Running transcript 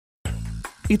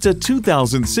It's a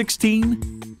 2016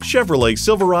 Chevrolet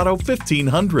Silverado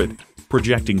 1500,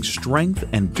 projecting strength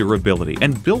and durability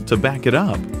and built to back it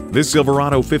up. This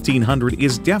Silverado 1500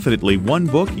 is definitely one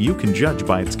book you can judge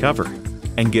by its cover.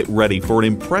 And get ready for an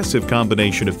impressive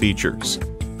combination of features: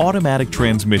 automatic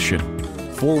transmission,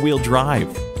 four-wheel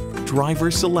drive,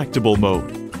 driver selectable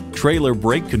mode, trailer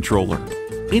brake controller,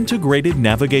 integrated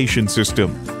navigation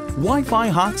system, Wi-Fi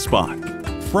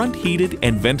hotspot, front heated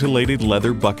and ventilated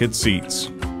leather bucket seats,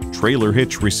 trailer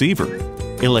hitch receiver,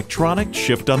 electronic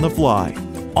shift on the fly,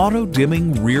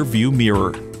 auto-dimming rear view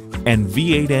mirror, and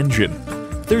V8 engine.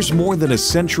 There's more than a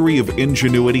century of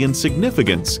ingenuity and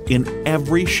significance in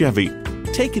every Chevy.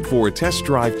 Take it for a test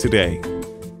drive today.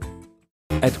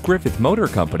 At Griffith Motor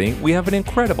Company, we have an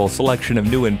incredible selection of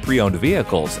new and pre-owned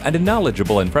vehicles and a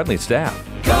knowledgeable and friendly staff.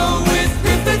 Go!